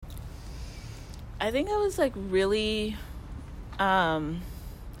I think I was like really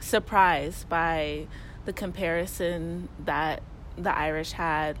surprised by the comparison that the Irish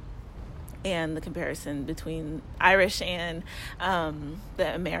had, and the comparison between Irish and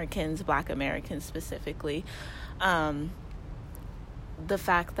the Americans, Black Americans specifically. The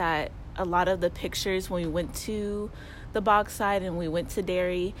fact that a lot of the pictures when we went to the Bogside and we went to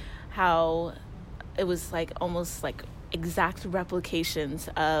Derry, how it was like almost like exact replications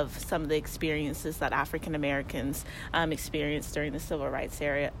of some of the experiences that African Americans experienced during the Civil Rights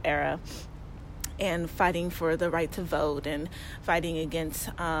era, and fighting for the right to vote and fighting against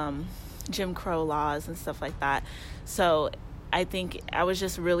Jim Crow laws and stuff like that. So I think I was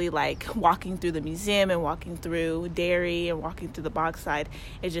just really like walking through the museum and walking through Derry and walking through the Bogside.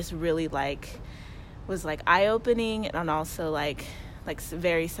 It just really like was like eye-opening, and also like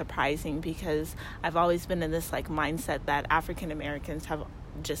very surprising, because I've always been in this like mindset that African Americans have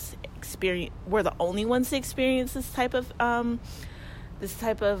just we're the only ones to experience this type of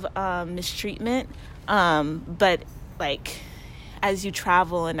mistreatment, but like as you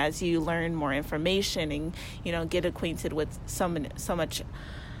travel and as you learn more information and, you know, get acquainted with so much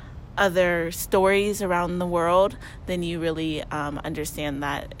other stories around the world, then you really understand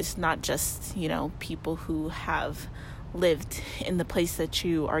that it's not just, you know, people who have lived in the place that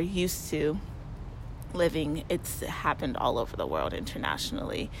you are used to living. It's happened all over the world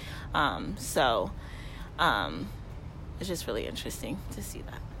internationally. So it's just really interesting to see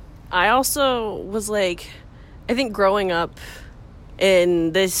that. I also was like, I think growing up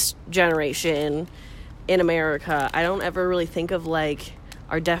in this generation in America, I don't ever really think of like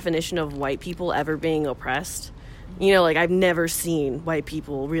our definition of white people ever being oppressed. You know, like I've never seen white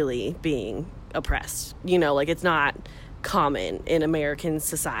people really being oppressed. You know, like it's not common in American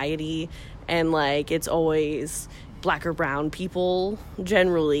society, and like it's always black or brown people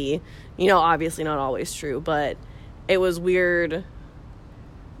generally. You know, obviously not always true, but it was weird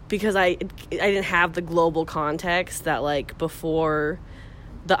because I didn't have the global context that like before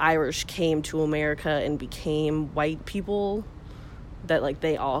the Irish came to America and became white people, that like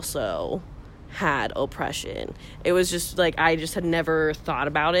they also had oppression. It was just like I just had never thought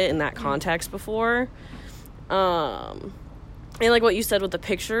about it in that context before. And like what you said with the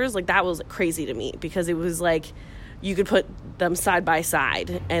pictures, like that was crazy to me, because it was like you could put them side by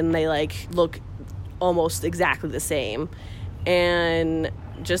side and they like look almost exactly the same, and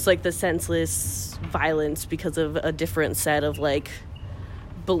just like the senseless violence because of a different set of like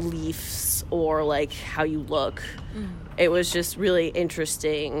beliefs or like how you look. It was just really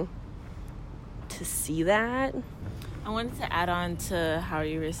interesting to see that. I wanted to add on to how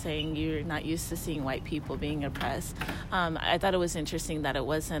you were saying you're not used to seeing white people being oppressed. I thought it was interesting that it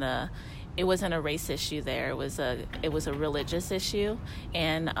wasn't a race issue there. It was a religious issue,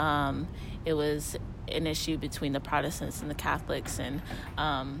 and it was an issue between the Protestants and the Catholics. And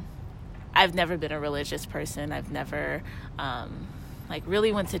I've never been a religious person. I've never like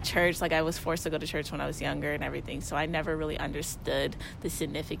really went to church. Like I was forced to go to church when I was younger and everything, so I never really understood the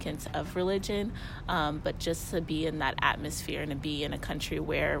significance of religion. But just to be in that atmosphere and to be in a country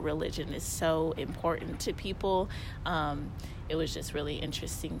where religion is so important to people, it was just really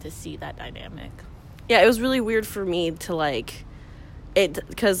interesting to see that dynamic. Yeah, it was really weird for me to like it,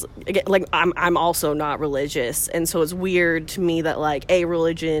 because like I'm also not religious, and so it's weird to me that like a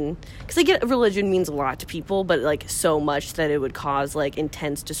religion, because I get religion means a lot to people, but like so much that it would cause like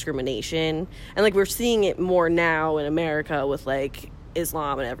intense discrimination, and like we're seeing it more now in America with like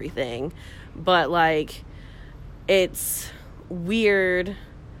Islam and everything, but like it's weird.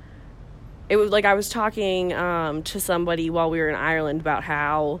 It was like I was talking to somebody while we were in Ireland about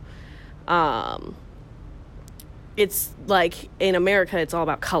how it's like in America it's all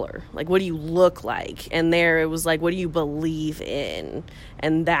about color, like what do you look like, and there it was like what do you believe in,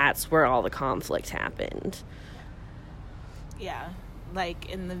 and that's where all the conflict happened. Yeah, like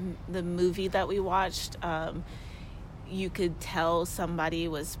in the movie that we watched, you could tell somebody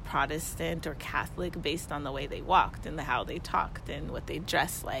was Protestant or Catholic based on the way they walked and how they talked and what they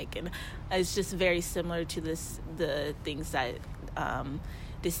dressed like, and it's just very similar to the things that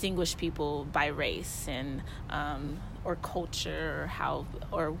distinguish people by race and or culture,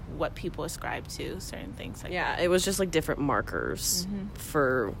 or what people ascribe to certain things like that. It was just like different markers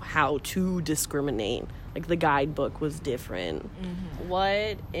for how to discriminate. Like the guidebook was different.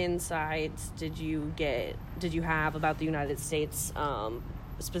 What insights did you have about the United States,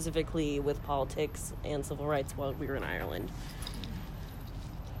 specifically with politics and civil rights while we were in Ireland?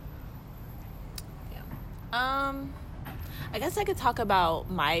 I guess I could talk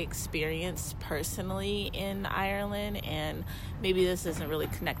about my experience personally in Ireland, and maybe this doesn't really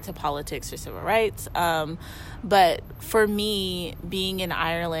connect to politics or civil rights, but for me, being in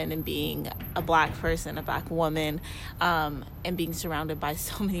Ireland and being a Black person, a Black woman, and being surrounded by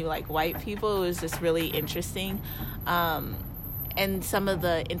so many like white people, it was just really interesting. And some of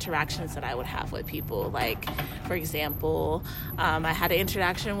the interactions that I would have with people, like, for example, I had an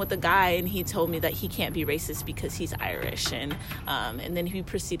interaction with a guy, and he told me that he can't be racist because he's Irish, and then he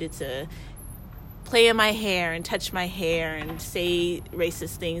proceeded to play in my hair and touch my hair and say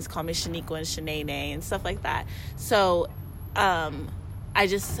racist things, call me Shaniqua and Shanae and stuff like that. So I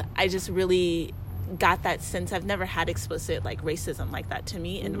just really got that sense. I've never had explicit like racism like that to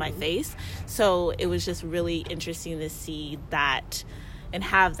me in my face, so it was just really interesting to see that and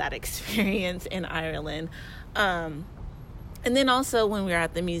have that experience in Ireland. And then also when we were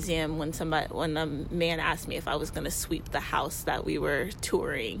at the museum, when a man asked me if I was going to sweep the house that we were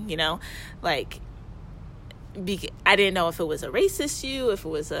touring, like, I didn't know if it was a race issue, if it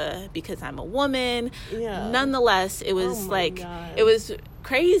was because I'm a woman. Yeah. Nonetheless, it was God. It was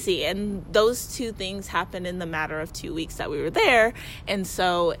crazy, and those two things happened in the matter of 2 weeks that we were there, and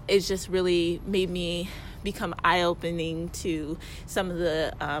so it just really made me become eye-opening to some of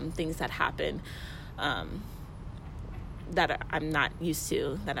the things that happen that I'm not used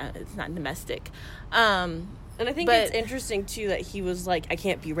to, it's not domestic. And I think it's interesting, too, that he was like, I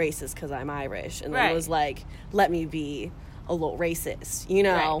can't be racist because I'm Irish. And then was like, let me be a little racist,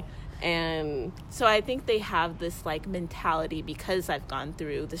 Right. And so I think they have this, like, mentality because I've gone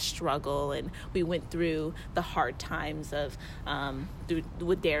through the struggle and we went through the hard times of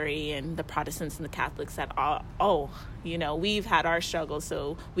with Derry and the Protestants and the Catholics that, we've had our struggles,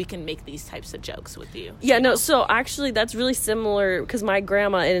 so we can make these types of jokes with you. Yeah, no, so actually that's really similar because my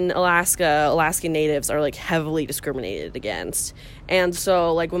grandma in Alaskan Natives are, like, heavily discriminated against. And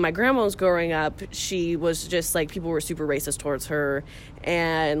so, like, when my grandma was growing up, she was just, like, people were super racist towards her,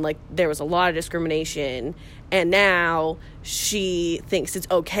 and, like, there was a lot of discrimination. And now she thinks it's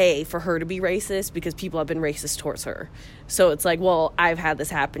okay for her to be racist because people have been racist towards her. So it's like, well, I've had this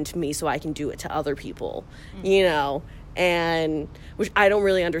happen to me, so I can do it to other people, and which I don't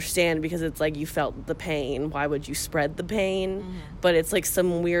really understand because it's like you felt the pain. Why would you spread the pain? Mm-hmm. But it's like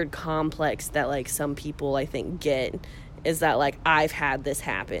some weird complex that like some people I think get is that like I've had this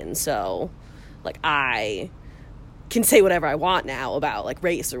happen, so like I can say whatever I want now about like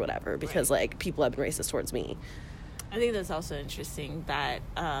race or whatever because like people have been racist towards me. I think that's also interesting that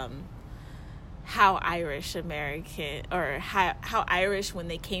how Irish American or how Irish when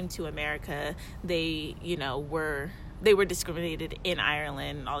they came to America, they were discriminated in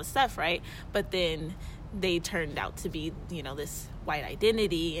Ireland and all this stuff, right? But then they turned out to be this white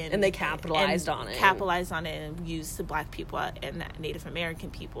identity and they capitalized on it and used the Black people and Native American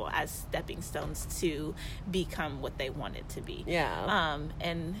people as stepping stones to become what they wanted to be.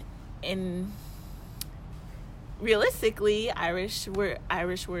 And realistically, Irish were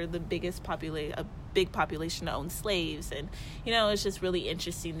the biggest big population to own slaves, and it's just really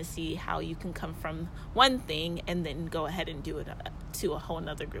interesting to see how you can come from one thing and then go ahead and do it to a whole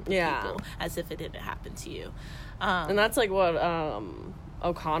nother group of people as if it didn't happen to you. And that's like what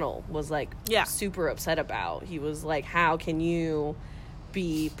O'Connell was like super upset about. He was like, how can you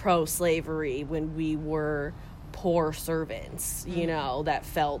be pro-slavery when we were poor servants, that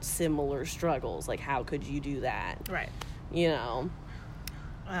felt similar struggles? Like, how could you do that? Right.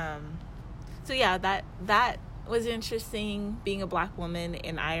 So yeah, that was interesting, being a Black woman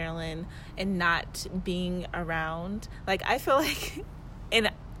in Ireland and not being around. Like, I feel like in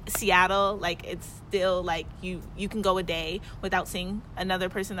Seattle, like, it's still like you can go a day without seeing another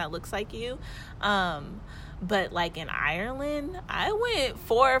person that looks like you. But like in Ireland, I went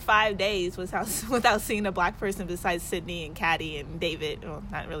 4 or 5 days without seeing a Black person besides Sydney and Caddy and David. Well,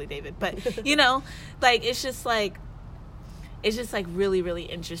 not really David, but like it's just like really, really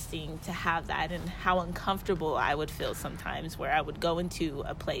interesting to have that, and how uncomfortable I would feel sometimes where I would go into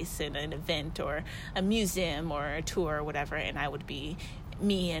a place in an event or a museum or a tour or whatever, and I would be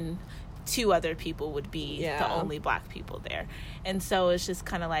me and 2 other people would be the only Black people there. And so it's just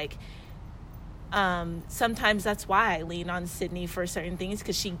kind of like sometimes that's why I lean on Sydney for certain things,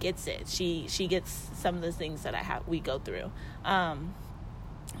 because she gets it. She gets some of the things that we go through.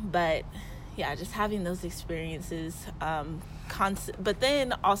 But yeah, just having those experiences, but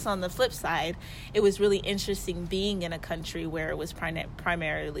then also on the flip side, it was really interesting being in a country where it was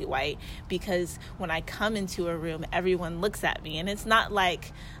primarily white, because when I come into a room, everyone looks at me, and it's not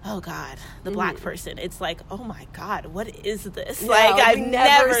like, oh God, the black person. It's like, oh my God, what is this? Yeah, like I've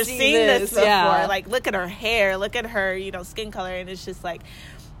never seen this before. Yeah. Like, look at her hair, look at her, skin color, and it's just like,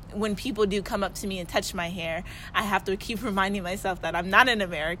 when people do come up to me and touch my hair, I have to keep reminding myself that I'm not in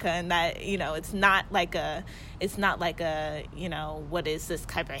America, and that, it's not like a, what is this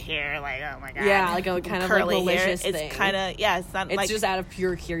type of hair? Like, oh my God. Yeah, like a kind of like malicious thing. It's kind of, it's not it's like. just out of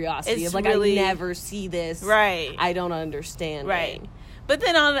pure curiosity. It's Of like, really, I never see this. Right. I don't understand. Right. But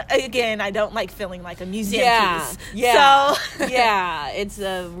then again, I don't like feeling like a museum piece. Yeah. So. Yeah. It's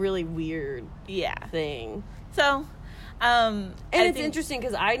a really weird thing. So. And it's interesting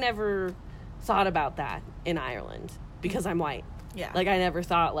because I never thought about that in Ireland because I'm white. Yeah. Like, I never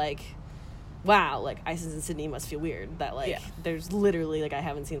thought, like, wow, like, Isis and Sydney must feel weird that, like, there's literally, like, I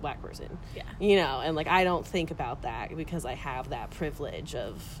haven't seen a black person. Yeah. And, like, I don't think about that because I have that privilege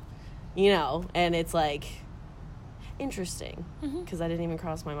of, and it's, like, interesting because that didn't even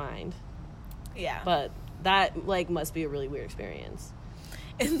cross my mind. Yeah. But that, like, must be a really weird experience.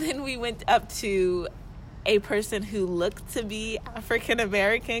 And then we went up to a person who looked to be African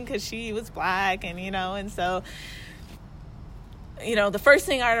American because she was black, and and so the first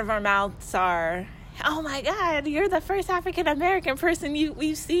thing out of our mouths are, oh my God, you're the first African American person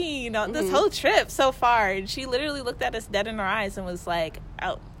we've seen this whole trip so far. And she literally looked at us dead in our eyes and was like,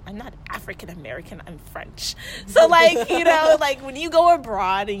 oh, I'm not African American, I'm French. So like, like when you go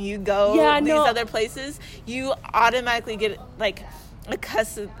abroad and you go these other places, you automatically get like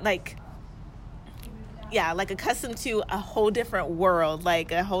accustomed to a whole different world,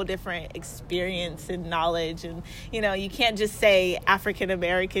 like a whole different experience and knowledge. And, you can't just say African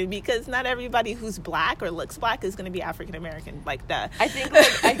American because not everybody who's black or looks black is going to be African American like that. I think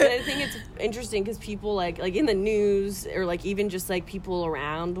I think it's interesting because people like in the news or like even just like people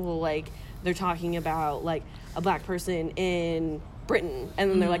around will like, they're talking about like a black person in Britain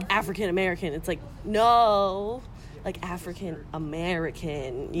and then they're like African American. It's like, no, like African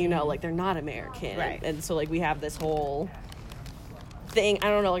American, like they're not American. Right. And so like we have this whole thing. I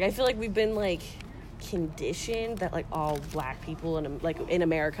don't know, like I feel like we've been like conditioned that like all black people in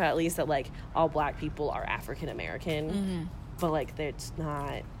America at least, that like all black people are African American. But like that's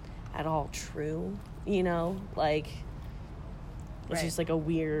not at all true, like it's just like a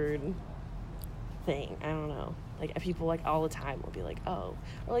weird thing. I don't know, like people like all the time will be like, oh,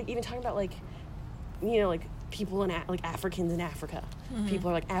 or like even talking about like like people in like Africans in Africa. People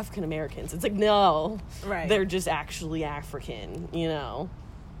are like African Americans. It's like, no, right, they're just actually African. You're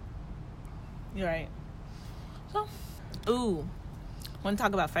right. So, want to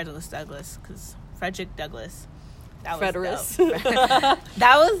talk about Frederick Douglass, because Frederick Douglass, that was dope. That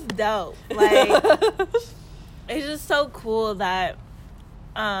was dope. Like, it's just so cool that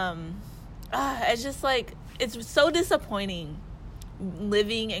it's just like, it's so disappointing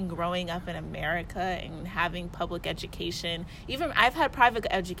living and growing up in America and having public education. Even I've had private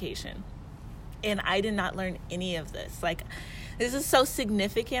education and I did not learn any of this. Like, this is so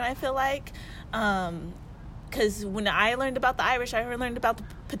significant, I feel like, because when I learned about the Irish, I learned about the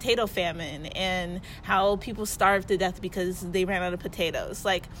potato famine and how people starved to death because they ran out of potatoes.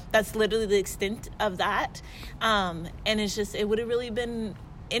 Like, that's literally the extent of that. And it's just, it would have really been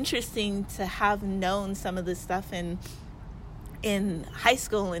interesting to have known some of this stuff in high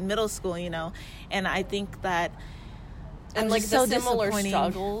school and middle school, and I think that, and like the similar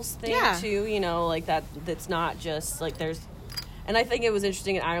struggles thing too, like that's not just like there's, and I think it was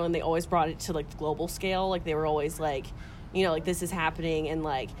interesting in Ireland, they always brought it to like the global scale. Like they were always like, like this is happening, and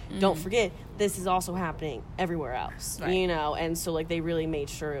like don't forget this is also happening everywhere else, right. And so like they really made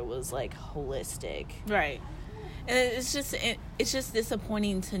sure it was like holistic, right. And it's just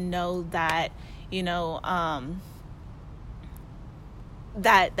disappointing to know that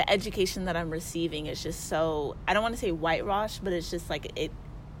that the education that I'm receiving is just so, I don't want to say whitewashed, but it's just like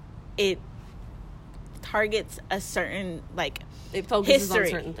it targets a certain like it focuses history, on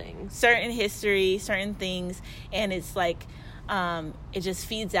certain things, and it's like it just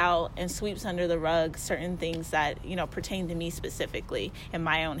feeds out and sweeps under the rug certain things that pertain to me specifically in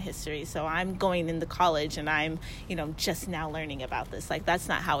my own history. So I'm going into college and I'm just now learning about this. Like, that's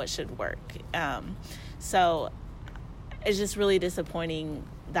not how it should work. So it's just really disappointing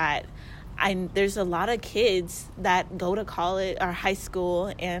that there's a lot of kids that go to college or high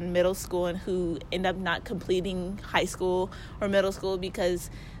school and middle school and who end up not completing high school or middle school because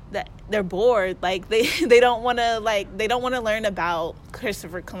that they're bored. Like they don't want to learn about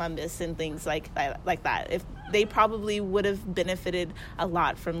Christopher Columbus and things like that. If they probably would have benefited a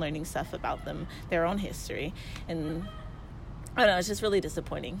lot from learning stuff about their own history. And I don't know, it's just really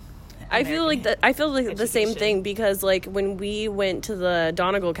disappointing. I feel like the same thing, because like when we went to the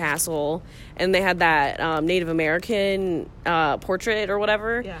Donegal Castle and they had that Native American portrait or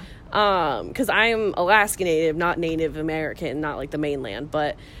whatever. Yeah. Because I'm Alaska Native, not Native American, not like the mainland,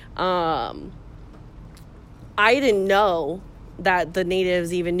 but I didn't know that the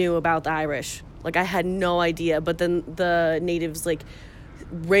natives even knew about the Irish. Like, I had no idea. But then the natives like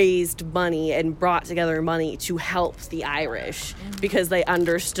raised money and brought together money to help the Irish, because they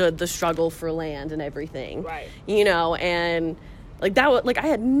understood the struggle for land and everything. Right. You know, and like that was like, I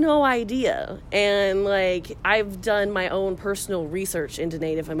had no idea. And like, I've done my own personal research into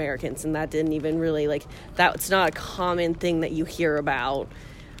Native Americans, and that didn't even really like, that's not a common thing that you hear about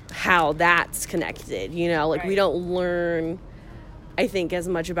how that's connected, you know, like, right. We don't learn, I think, as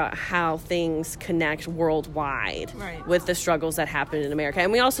much about how things connect worldwide, right. with the struggles that happen in America.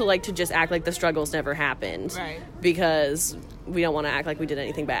 And we also like to just act like the struggles never happened, right. because we don't want to act like we did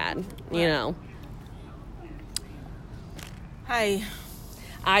anything bad, you know. Hi.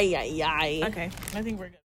 Ay. Okay, I think we're good.